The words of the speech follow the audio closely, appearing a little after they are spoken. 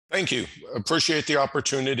Thank you. Appreciate the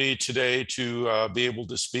opportunity today to be able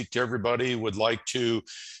to speak to everybody. Would like to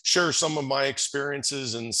share some of my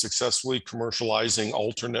experiences in successfully commercializing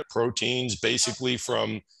alternate proteins, basically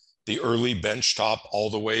from the early benchtop all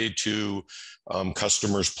the way to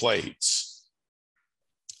customers' plates.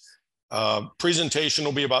 Presentation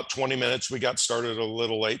will be about 20 minutes. We got started a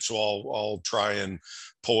little late, so I'll try and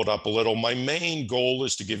pull it up a little. My main goal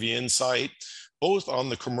is to give you insight both on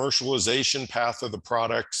the commercialization path of the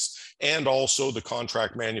products and also the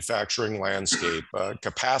contract manufacturing landscape.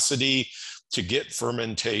 Capacity to get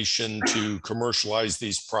fermentation to commercialize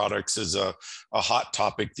these products is a hot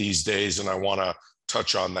topic these days, and I want to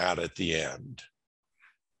touch on that at the end.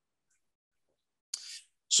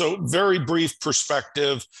 So very brief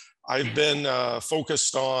perspective. I've been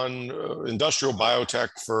focused on industrial biotech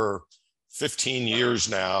for 15 years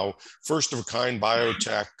now, first of a kind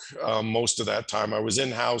biotech. Most of that time I was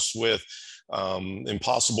in-house with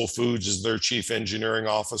Impossible Foods as their chief engineering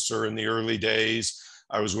officer in the early days.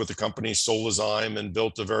 I was with the company Solazyme and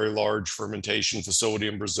built a very large fermentation facility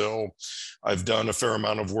in Brazil. I've done a fair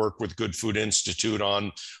amount of work with Good Food Institute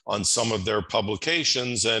on some of their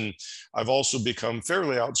publications. And I've also become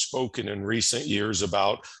fairly outspoken in recent years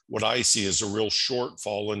about what I see as a real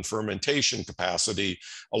shortfall in fermentation capacity,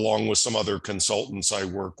 along with some other consultants I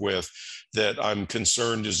work with, that I'm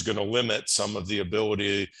concerned is going to limit some of the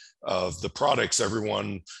ability of the products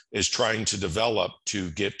everyone is trying to develop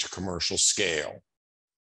to get to commercial scale.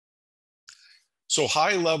 So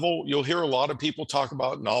high level, you'll hear a lot of people talk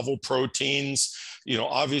about novel proteins. You know,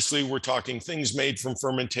 obviously we're talking things made from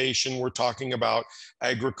fermentation. We're talking about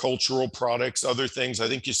agricultural products, other things. I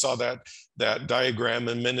think you saw that diagram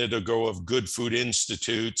a minute ago of Good Food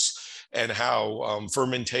Institutes and how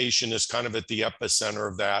fermentation is kind of at the epicenter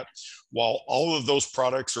of that. While all of those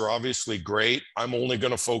products are obviously great, I'm only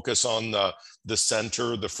going to focus on the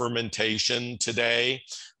center, the fermentation today.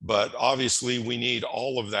 But obviously we need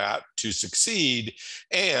all of that to succeed.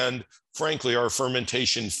 And frankly, our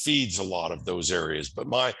fermentation feeds a lot of those areas. But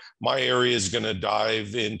my area is going to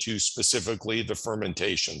dive into specifically the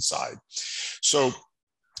fermentation side. So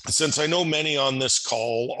since I know many on this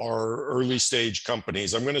call are early stage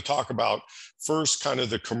companies, I'm going to talk about first kind of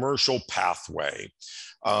the commercial pathway.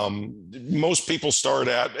 Most people start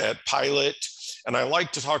at pilot, and I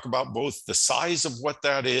like to talk about both the size of what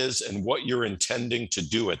that is and what you're intending to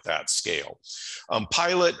do at that scale.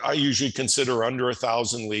 Pilot, I usually consider under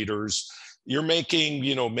 1,000 liters. You're making,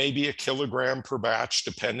 you know, maybe a kilogram per batch,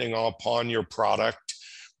 depending upon your product.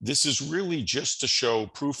 This is really just to show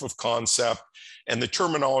proof of concept. And the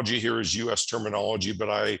terminology here is US terminology, but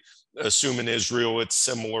I assume in Israel it's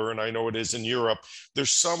similar, and I know it is in Europe. There's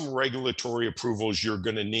some regulatory approvals you're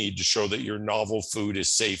going to need to show that your novel food is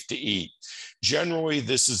safe to eat. Generally,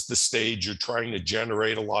 this is the stage you're trying to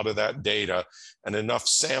generate a lot of that data and enough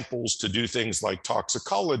samples to do things like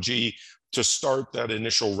toxicology to start that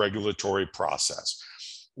initial regulatory process.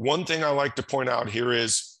 One thing I like to point out here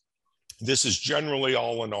is this is generally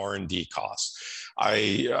all an R&D cost.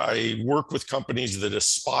 I work with companies that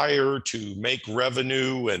aspire to make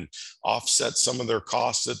revenue and offset some of their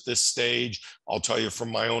costs at this stage. I'll tell you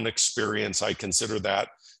from my own experience, I consider that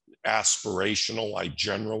aspirational. I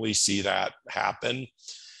generally see that happen.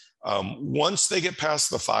 Once they get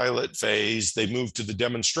past the pilot phase, they move to the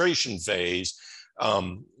demonstration phase.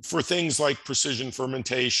 For things like precision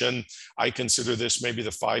fermentation, I consider this maybe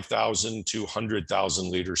the 5,000 to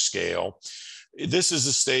 100,000 liter scale. This is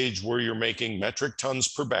a stage where you're making metric tons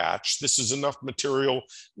per batch. This is enough material,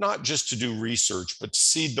 not just to do research, but to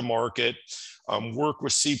seed the market, work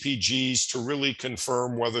with CPGs to really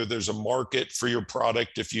confirm whether there's a market for your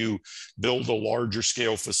product if you build a larger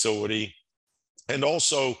scale facility, and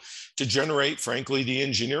also to generate, frankly, the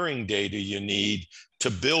engineering data you need to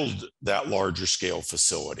build that larger scale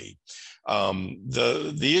facility.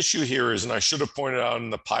 The issue here is, and I should have pointed out in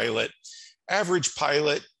the pilot, average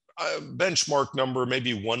pilot benchmark number,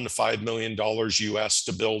 maybe $1 to $5 million US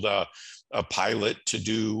to build a pilot to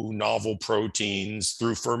do novel proteins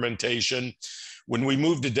through fermentation. When we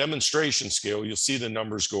move to demonstration scale, you'll see the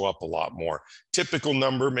numbers go up a lot more. Typical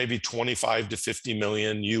number, maybe 25 to 50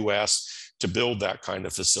 million US to build that kind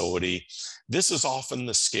of facility. This is often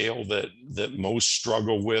the scale that most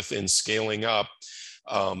struggle with in scaling up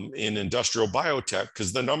in industrial biotech,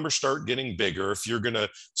 because the numbers start getting bigger. If you're going to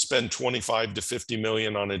spend 25 to 50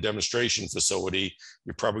 million on a demonstration facility,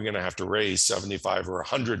 you're probably going to have to raise 75 or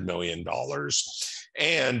 $100 million.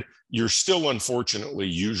 And you're still, unfortunately,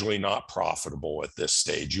 usually not profitable at this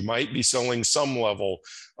stage. You might be selling some level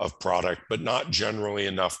of product, but not generally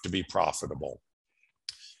enough to be profitable.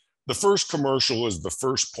 The first commercial is the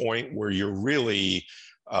first point where you're really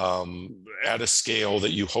at a scale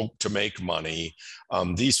that you hope to make money.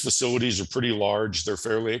 These facilities are pretty large. They're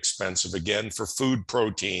fairly expensive. Again, for food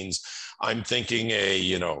proteins, I'm thinking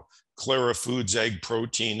Clara Foods egg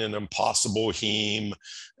protein and Impossible Heme,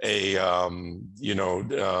 a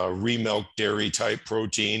remilk dairy type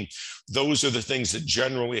protein. Those are the things that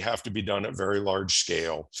generally have to be done at very large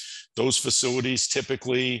scale. Those facilities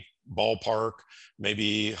typically ballpark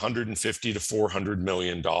maybe 150 to $400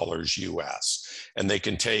 million US, and they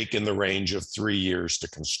can take in the range of 3 years to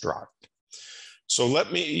construct. So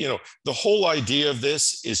the whole idea of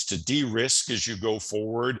this is to de-risk as you go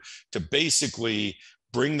forward, to basically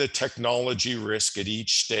bring the technology risk at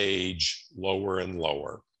each stage lower and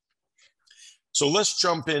lower. So let's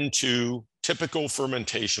jump into typical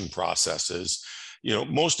fermentation processes.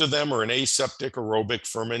 Most of them are an aseptic aerobic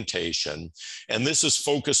fermentation. And this is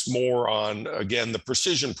focused more on, again, the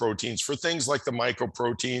precision proteins. For things like the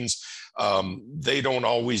mycoproteins, they don't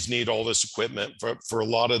always need all this equipment. For a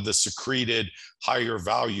lot of the secreted higher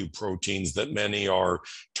value proteins that many are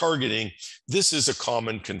targeting, this is a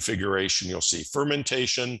common configuration. You'll see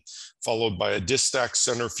fermentation followed by a distac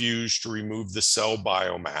centrifuge to remove the cell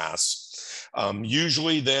biomass.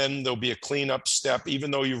 Usually then there'll be a cleanup step,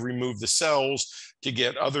 even though you've removed the cells, to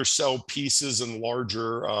get other cell pieces and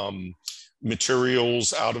larger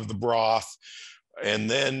materials out of the broth, and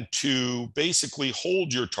then to basically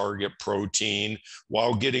hold your target protein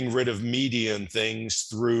while getting rid of media and things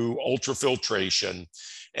through ultrafiltration,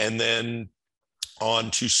 and then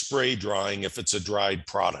on to spray drying if it's a dried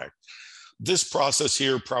product. This process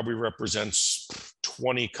here probably represents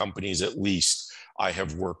 20 companies at least I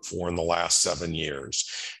have worked for in the last 7 years.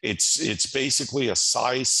 It's basically a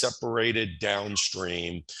size separated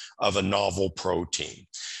downstream of a novel protein.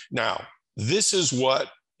 Now, this is what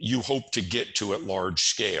you hope to get to at large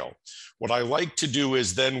scale. What I like to do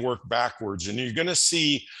is then work backwards, and you're going to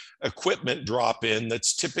see equipment drop in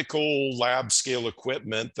that's typical lab scale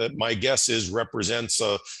equipment that my guess is represents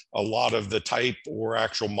a lot of the type or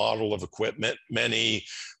actual model of equipment many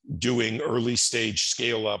doing early stage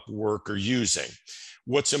scale up work are using.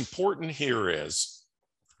 What's important here is,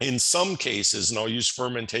 in some cases, and I'll use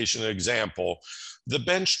fermentation as an example, the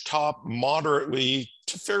benchtop moderately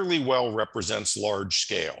to fairly well represents large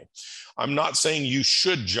scale. I'm not saying you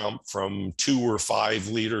should jump from 2 or 5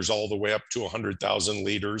 liters all the way up to 100,000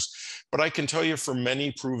 liters, but I can tell you for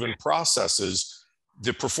many proven processes,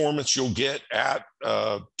 the performance you'll get at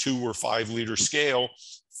 2 or 5 liter scale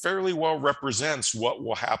fairly well represents what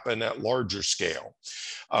will happen at larger scale.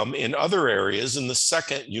 In other areas, in the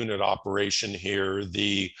second unit operation here,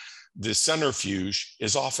 the centrifuge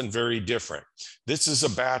is often very different. This is a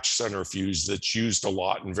batch centrifuge that's used a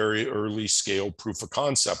lot in very early scale proof of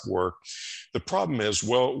concept work. The problem is,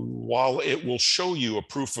 well, while it will show you a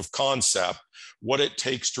proof of concept, what it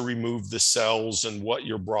takes to remove the cells and what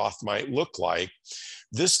your broth might look like,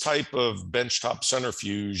 this type of benchtop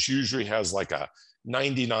centrifuge usually has like a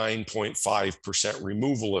 99.5%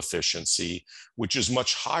 removal efficiency, which is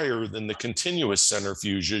much higher than the continuous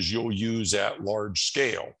centrifuges you'll use at large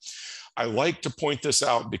scale. I like to point this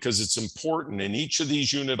out because it's important in each of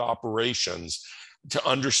these unit operations to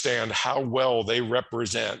understand how well they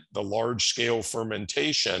represent the large scale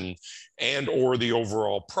fermentation and or the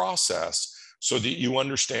overall process, so that you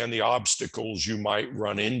understand the obstacles you might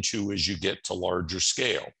run into as you get to larger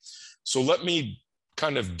scale. So let me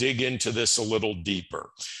kind of dig into this a little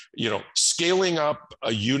deeper. Scaling up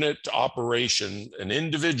a unit operation, an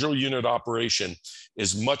individual unit operation,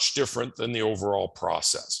 is much different than the overall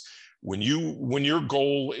process. When your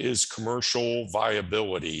goal is commercial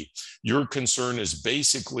viability, your concern is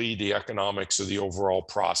basically the economics of the overall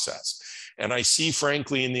process. And I see,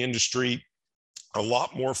 frankly, in the industry, a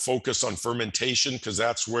lot more focus on fermentation because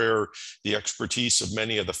that's where the expertise of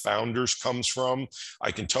many of the founders comes from.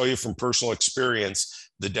 I can tell you from personal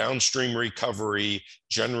experience, the downstream recovery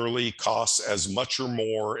generally costs as much or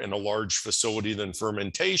more in a large facility than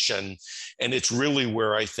fermentation. And it's really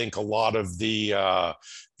where I think a lot of the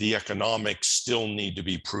economics still need to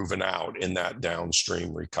be proven out in that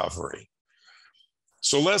downstream recovery.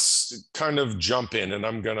 So let's kind of jump in, and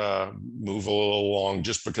I'm going to move a little along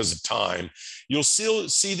just because of time. You'll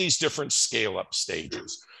see these different scale-up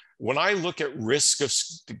stages. When I look at risk of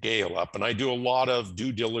scale-up, and I do a lot of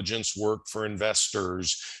due diligence work for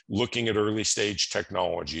investors looking at early-stage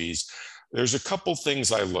technologies, there's a couple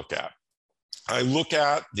things I look at. I look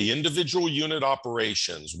at the individual unit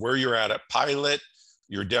operations, where you're at pilot,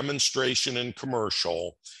 your demonstration, and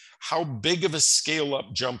commercial. how big of a scale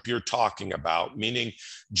up jump you're talking about, meaning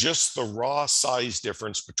just the raw size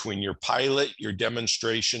difference between your pilot, your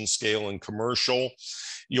demonstration scale, and commercial.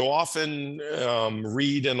 You'll often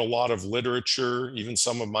read in a lot of literature, even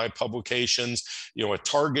some of my publications, a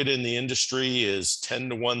target in the industry is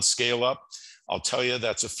 10-to-1 scale up. I'll tell you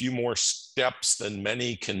that's a few more steps than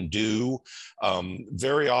many can do.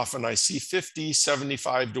 Very often I see 50,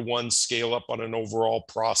 75-to-1 scale up on an overall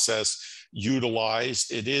process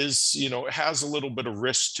utilized. It is, it has a little bit of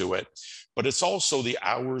risk to it, but it's also the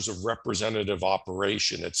hours of representative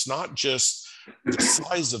operation. It's not just the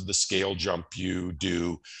size of the scale jump you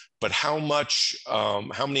do, but how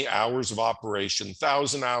many hours of operation.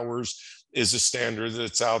 1,000 hours is a standard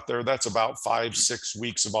that's out there. That's about 5-6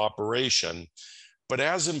 weeks of operation. But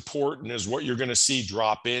as important as what you're going to see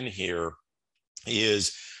drop in here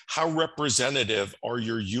is how representative are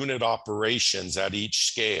your unit operations at each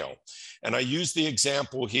scale. And I use the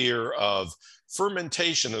example here of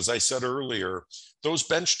fermentation. As I said earlier, those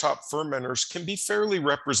benchtop fermenters can be fairly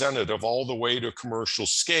representative all the way to commercial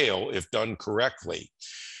scale if done correctly.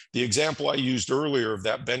 The example I used earlier of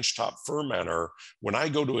that benchtop fermenter, when I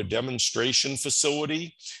go to a demonstration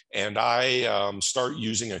facility and I start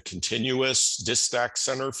using a continuous distack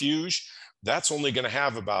centrifuge, that's only going to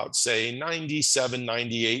have about, say, 97,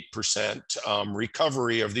 98%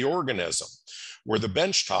 recovery of the organism, where the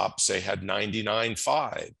benchtop, say, had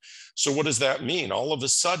 99.5. So what does that mean? All of a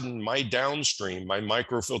sudden, my downstream, my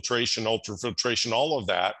microfiltration, ultrafiltration, all of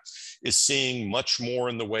that is seeing much more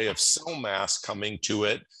in the way of cell mass coming to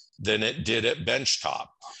it than it did at benchtop.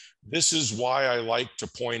 This is why I like to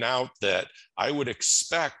point out that I would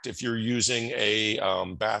expect if you're using a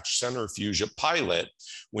batch centrifuge at pilot,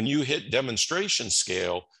 when you hit demonstration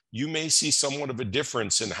scale, you may see somewhat of a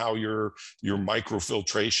difference in how your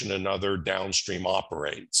microfiltration and other downstream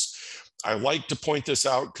operates. I like to point this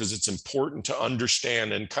out because it's important to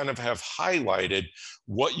understand and kind of have highlighted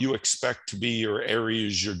what you expect to be your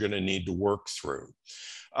areas you're going to need to work through.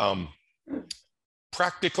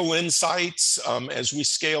 Practical insights as we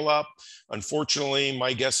scale up. Unfortunately,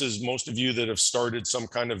 my guess is most of you that have started some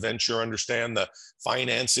kind of venture understand the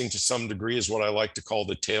financing to some degree is what I like to call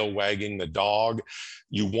the tail wagging the dog.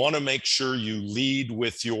 You want to make sure you lead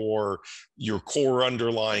with your core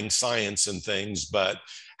underlying science and things, but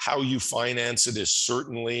how you finance it is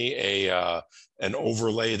certainly an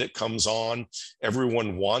overlay that comes on.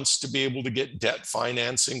 Everyone wants to be able to get debt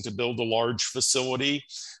financing to build a large facility.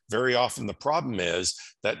 Very often the problem is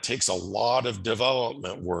that takes a lot of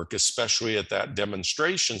development work, especially at that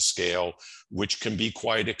demonstration scale, which can be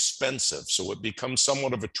quite expensive. So it becomes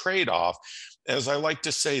somewhat of a trade-off. As I like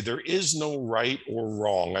to say, there is no right or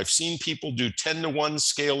wrong. I've seen people do 10-to-1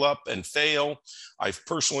 scale up and fail. I've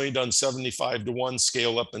personally done 75-to-1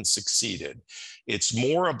 scale up and succeeded. It's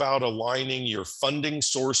more about aligning your funding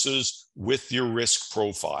sources with your risk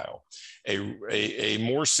profile. A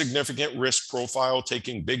more significant risk profile,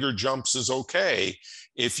 taking bigger jumps is okay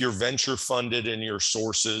if you're venture funded and your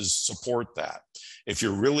sources support that. If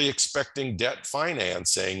you're really expecting debt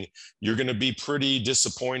financing, you're going to be pretty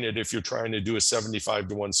disappointed if you're trying to do a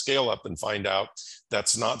 75-to-1 scale up and find out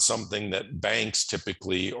that's not something that banks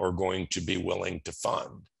typically are going to be willing to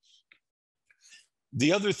fund.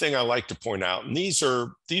 The other thing I like to point out, and these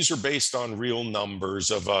are based on real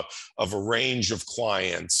numbers of a range of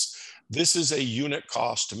clients. This is a unit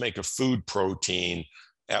cost to make a food protein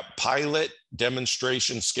at pilot,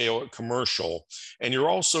 demonstration scale, at commercial. And you're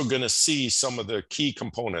also going to see some of the key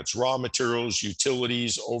components: raw materials,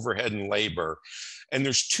 utilities, overhead, and labor. And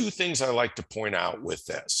there's two things I like to point out with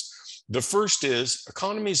this. The first is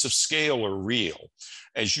economies of scale are real.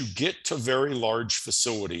 As you get to very large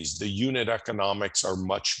facilities, the unit economics are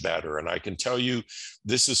much better. And I can tell you,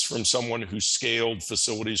 this is from someone who scaled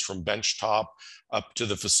facilities from benchtop up to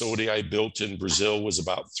the facility I built in Brazil was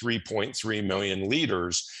about 3.3 million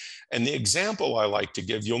liters. And the example I like to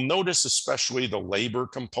give, you'll notice especially the labor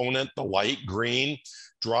component, the light green,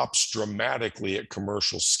 drops dramatically at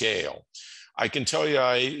commercial scale. I can tell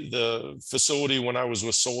you the facility when I was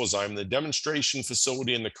with Solazyme, the demonstration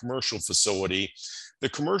facility and the commercial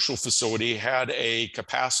facility had a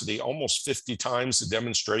capacity almost 50 times the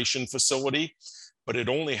demonstration facility, but it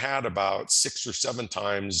only had about 6 or 7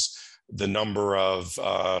 times the number of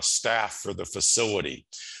staff for the facility.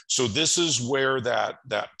 So this is where that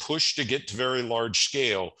push to get to very large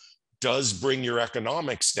scale does bring your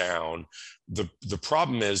economics down. The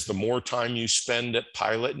problem is the more time you spend at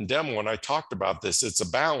pilot and demo, and I talked about this, it's a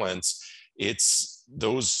balance. It's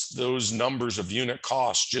those numbers of unit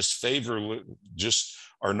costs just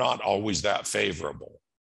are not always that favorable.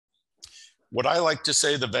 What I like to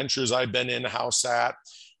say, the ventures I've been in-house at,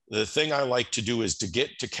 the thing I like to do is to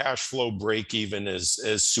get to cash flow break even as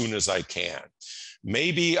soon as I can.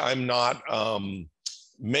 Maybe I'm not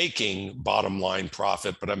making bottom line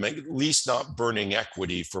profit, but I'm at least not burning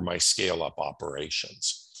equity for my scale up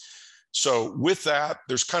operations. So with that,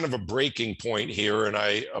 there's kind of a breaking point here, and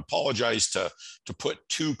I apologize to put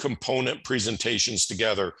two component presentations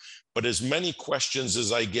together, but as many questions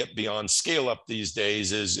as I get beyond scale up these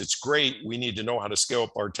days is, it's great, we need to know how to scale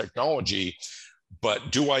up our technology,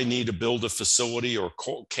 but do I need to build a facility, or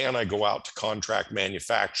can I go out to contract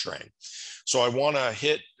manufacturing? So I want to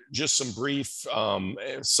hit just some brief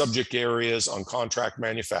subject areas on contract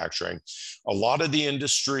manufacturing. A lot of the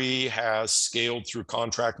industry has scaled through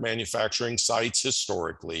contract manufacturing sites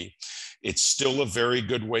historically. It's still a very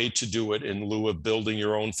good way to do it in lieu of building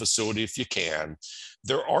your own facility if you can.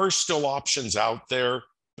 There are still options out there,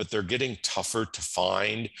 but they're getting tougher to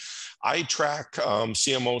find. I track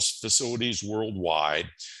CMO facilities worldwide.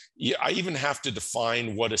 I even have to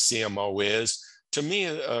define what a CMO is. To me,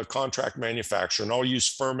 a contract manufacturer, and I'll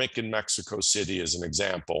use Firmic in Mexico City as an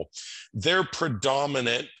example, their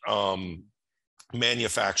predominant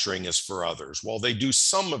manufacturing is for others. While they do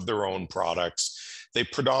some of their own products, they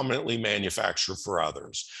predominantly manufacture for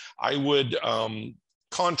others. I would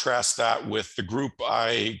contrast that with the group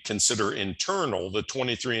I consider internal, the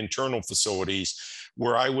 23 internal facilities,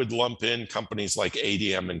 where I would lump in companies like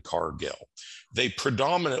ADM and Cargill. They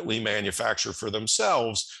predominantly manufacture for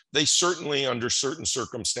themselves. They certainly, under certain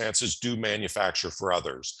circumstances, do manufacture for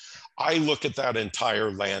others. I look at that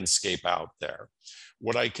entire landscape out there.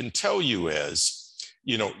 What I can tell you is,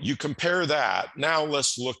 you compare that. Now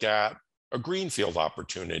let's look at a greenfield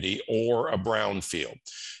opportunity or a brownfield.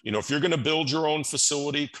 If you're going to build your own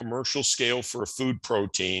facility, commercial scale for a food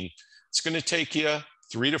protein, it's going to take you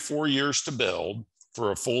 3 to 4 years to build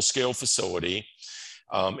for a full-scale facility.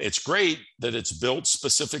 It's great that it's built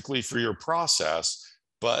specifically for your process,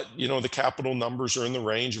 but the capital numbers are in the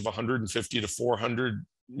range of $150 to $400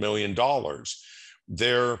 million.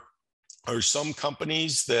 There are some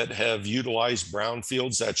companies that have utilized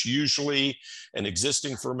brownfields. That's usually an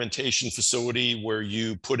existing fermentation facility where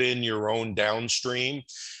you put in your own downstream.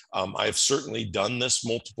 I've certainly done this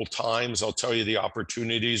multiple times. I'll tell you, the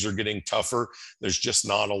opportunities are getting tougher. There's just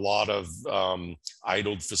not a lot of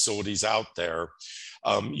idled facilities out there.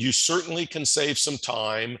 You certainly can save some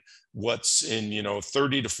time. What's in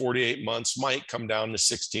 30 to 48 months might come down to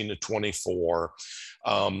 16 to 24.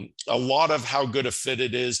 A lot of how good a fit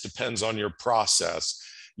it is depends on your process.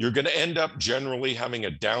 You're going to end up generally having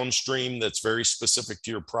a downstream that's very specific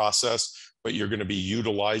to your process, but you're going to be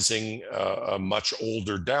utilizing a much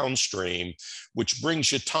older downstream, which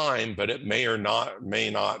brings you time, but it may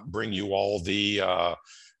not bring you all the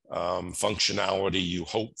functionality you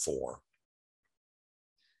hope for.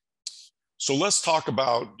 So let's talk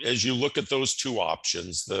about, as you look at those two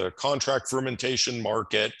options, the contract fermentation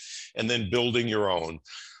market and then building your own.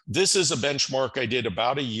 This is a benchmark I did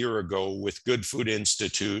about a year ago with Good Food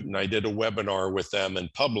Institute, and I did a webinar with them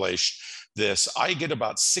and published this. I get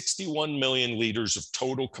about 61 million liters of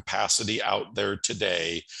total capacity out there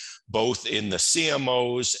today, both in the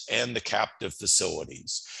CMOs and the captive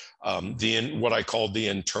facilities, what I call the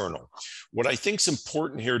internal. What I think is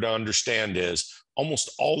important here to understand is almost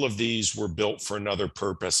all of these were built for another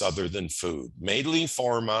purpose other than food, mainly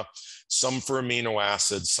pharma, some for amino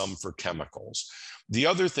acids, some for chemicals. The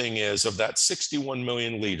other thing is, of that 61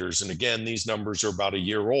 million liters, and again, these numbers are about a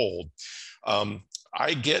year old,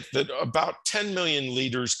 I get that about 10 million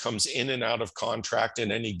liters comes in and out of contract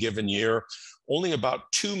in any given year. Only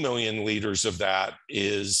about 2 million liters of that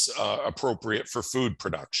is appropriate for food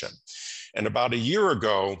production. And about a year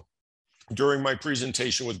ago, during my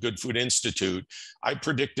presentation with Good Food Institute, I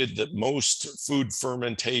predicted that most food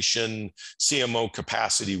fermentation CMO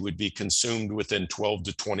capacity would be consumed within 12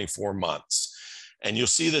 to 24 months. And you'll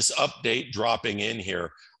see this update dropping in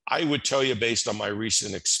here. I would tell you, based on my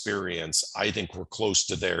recent experience, I think we're close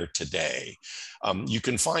to there today. You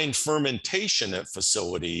can find fermentation at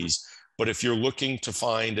facilities, but if you're looking to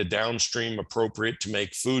find a downstream appropriate to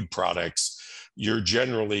make food products, you're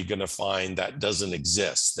generally going to find that doesn't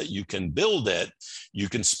exist, that you can build it. You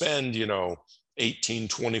can spend, 18,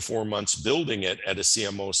 24 months building it at a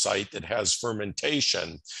CMO site that has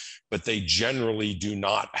fermentation, but they generally do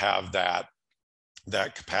not have that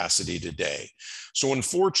capacity today. So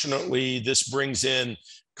unfortunately, this brings in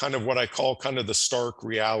kind of what I call kind of the stark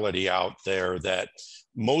reality out there that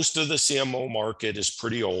most of the CMO market is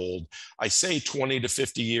pretty old. I say 20 to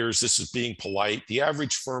 50 years. This is being polite. The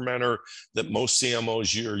average fermenter that most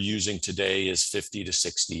CMOs are using today is 50 to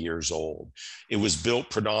 60 years old. It was built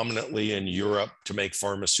predominantly in Europe to make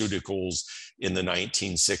pharmaceuticals in the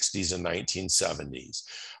 1960s and 1970s.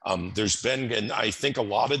 There's been, and I think a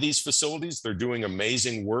lot of these facilities, they're doing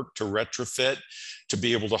amazing work to retrofit to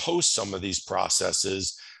be able to host some of these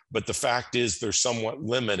processes. But the fact is they're somewhat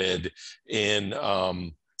limited in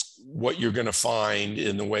what you're going to find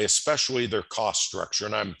in the way, especially their cost structure.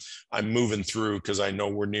 And I'm moving through because I know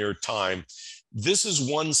we're near time. This is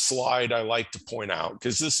one slide I like to point out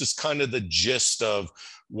because this is kind of the gist of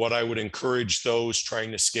what I would encourage those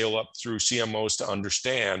trying to scale up through CMOs to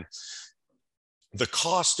understand. The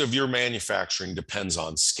cost of your manufacturing depends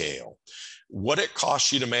on scale. What it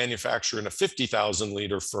costs you to manufacture in a 50,000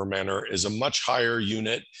 liter fermenter is a much higher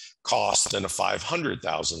unit cost than a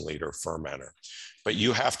 500,000 liter fermenter. But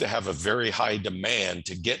you have to have a very high demand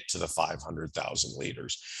to get to the 500,000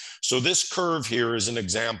 liters. So this curve here is an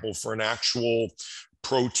example for an actual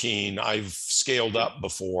protein I've scaled up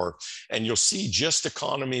before, and you'll see just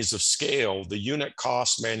economies of scale. The unit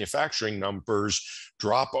cost manufacturing numbers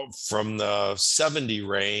drop from the 70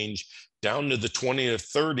 range down to the 20 to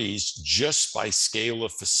 30s just by scale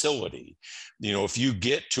of facility. You know, if you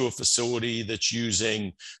get to a facility that's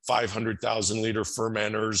using 500,000 liter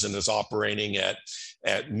fermenters and is operating at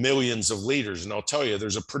millions of liters, and I'll tell you,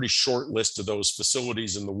 there's a pretty short list of those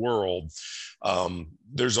facilities in the world.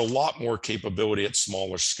 There's a lot more capability at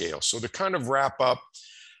smaller scale. So to kind of wrap up,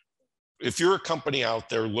 if you're a company out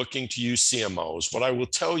there looking to use CMOs, what I will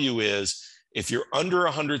tell you is, if you're under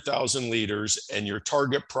 100,000 liters and your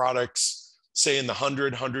target products, say in the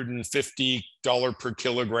 $100, $150 per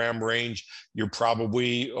kilogram range, you're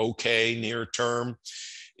probably okay near term.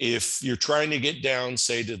 If you're trying to get down,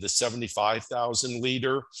 say, to the 75,000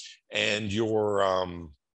 liter and you're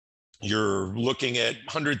looking at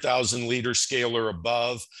 100,000 liter scale or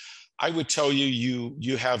above, I would tell you,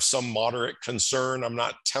 you have some moderate concern. I'm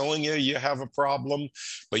not telling you you have a problem,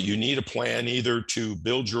 but you need a plan either to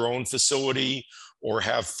build your own facility or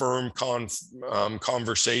have firm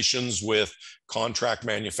conversations with contract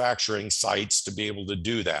manufacturing sites to be able to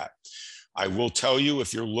do that. I will tell you,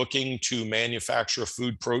 if you're looking to manufacture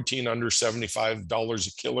food protein under $75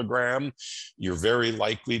 a kilogram, you're very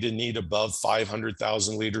likely to need above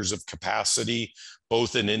 500,000 liters of capacity,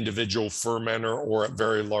 both in individual fermenter or at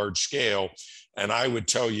very large scale. And I would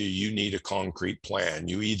tell you, you need a concrete plan.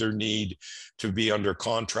 You either need to be under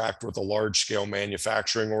contract with a large scale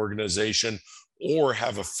manufacturing organization or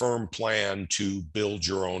have a firm plan to build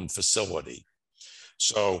your own facility.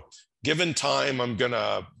 So given time, I'm going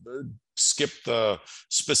to skip the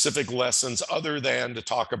specific lessons other than to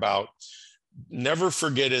talk about, never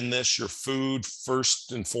forget in this, your food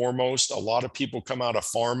first and foremost. A lot of people come out of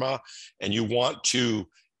pharma and you want to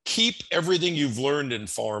keep everything you've learned in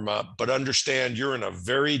pharma, but understand you're in a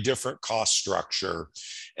very different cost structure.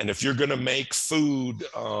 And if you're going to make food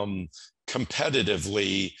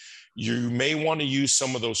competitively, you may want to use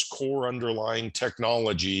some of those core underlying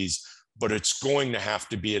technologies, but it's going to have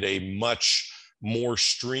to be at a much more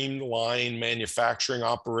streamlined manufacturing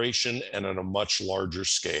operation and on a much larger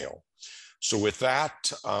scale. So with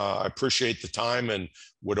that, I appreciate the time and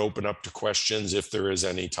would open up to questions if there is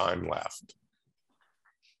any time left.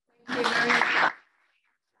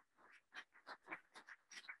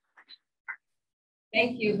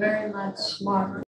 Thank you very much, Mark.